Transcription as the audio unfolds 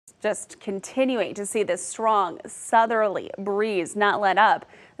just continuing to see this strong southerly breeze not let up,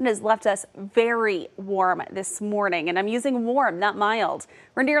 and has left us very warm this morning. And I'm using warm, not mild.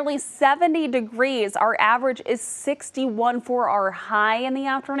 We're nearly 70 degrees. Our average is 61 for our high in the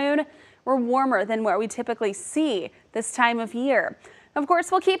afternoon. We're warmer than what we typically see this time of year. Of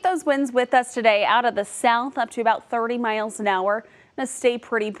course, we'll keep those winds with us today out of the south up to about 30 miles an hour. Going to stay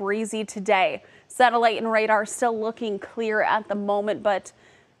pretty breezy today. Satellite and radar still looking clear at the moment, but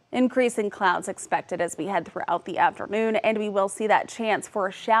increasing clouds expected as we head throughout the afternoon, and we will see that chance for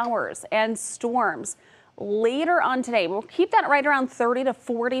showers and storms later on today. We'll keep that right around 30 to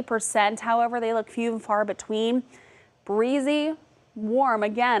 40%. However, they look few and far between. Breezy, warm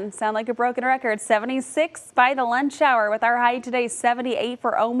again, sound like a broken record. 76 by the lunch hour with our high today 78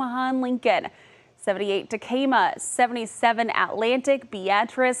 for Omaha and Lincoln, 78 Tekamah, 77 Atlantic,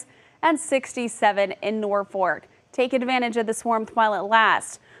 Beatrice, and 67 in Norfolk. Take advantage of this warmth while it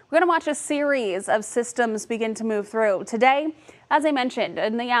lasts. We're going to watch a series of systems begin to move through today. As I mentioned,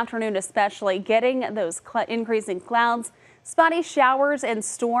 in the afternoon especially, getting those increasing clouds, spotty showers and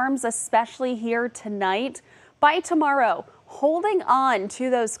storms, especially here tonight. By tomorrow, holding on to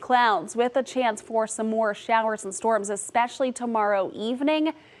those clouds with a chance for some more showers and storms, especially tomorrow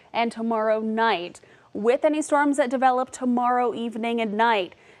evening and tomorrow night. With any storms that develop tomorrow evening and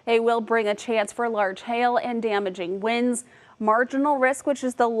night, it will bring a chance for large hail and damaging winds. Marginal risk, which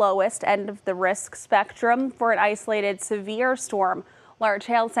is the lowest end of the risk spectrum for an isolated severe storm. Large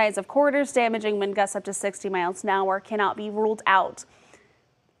hail size of quarters, damaging wind gusts up to 60 miles an hour cannot be ruled out.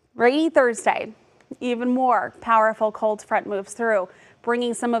 Rainy Thursday, even more powerful cold front moves through,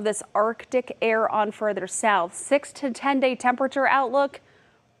 bringing some of this Arctic air on further south. 6 to 10 day temperature outlook,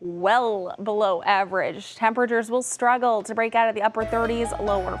 well below average. Temperatures will struggle to break out of the upper 30s,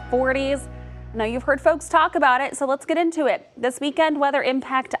 lower 40s. Now, you've heard folks talk about it, so let's get into it. This weekend, weather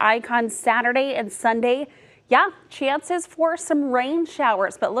impact icons Saturday and Sunday. Yeah, chances for some rain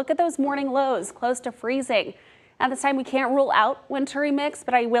showers, but look at those morning lows close to freezing. At this time, we can't rule out wintry mix,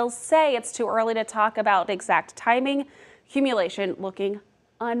 but I will say it's too early to talk about exact timing. Accumulation looking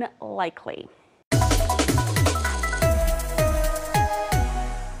unlikely.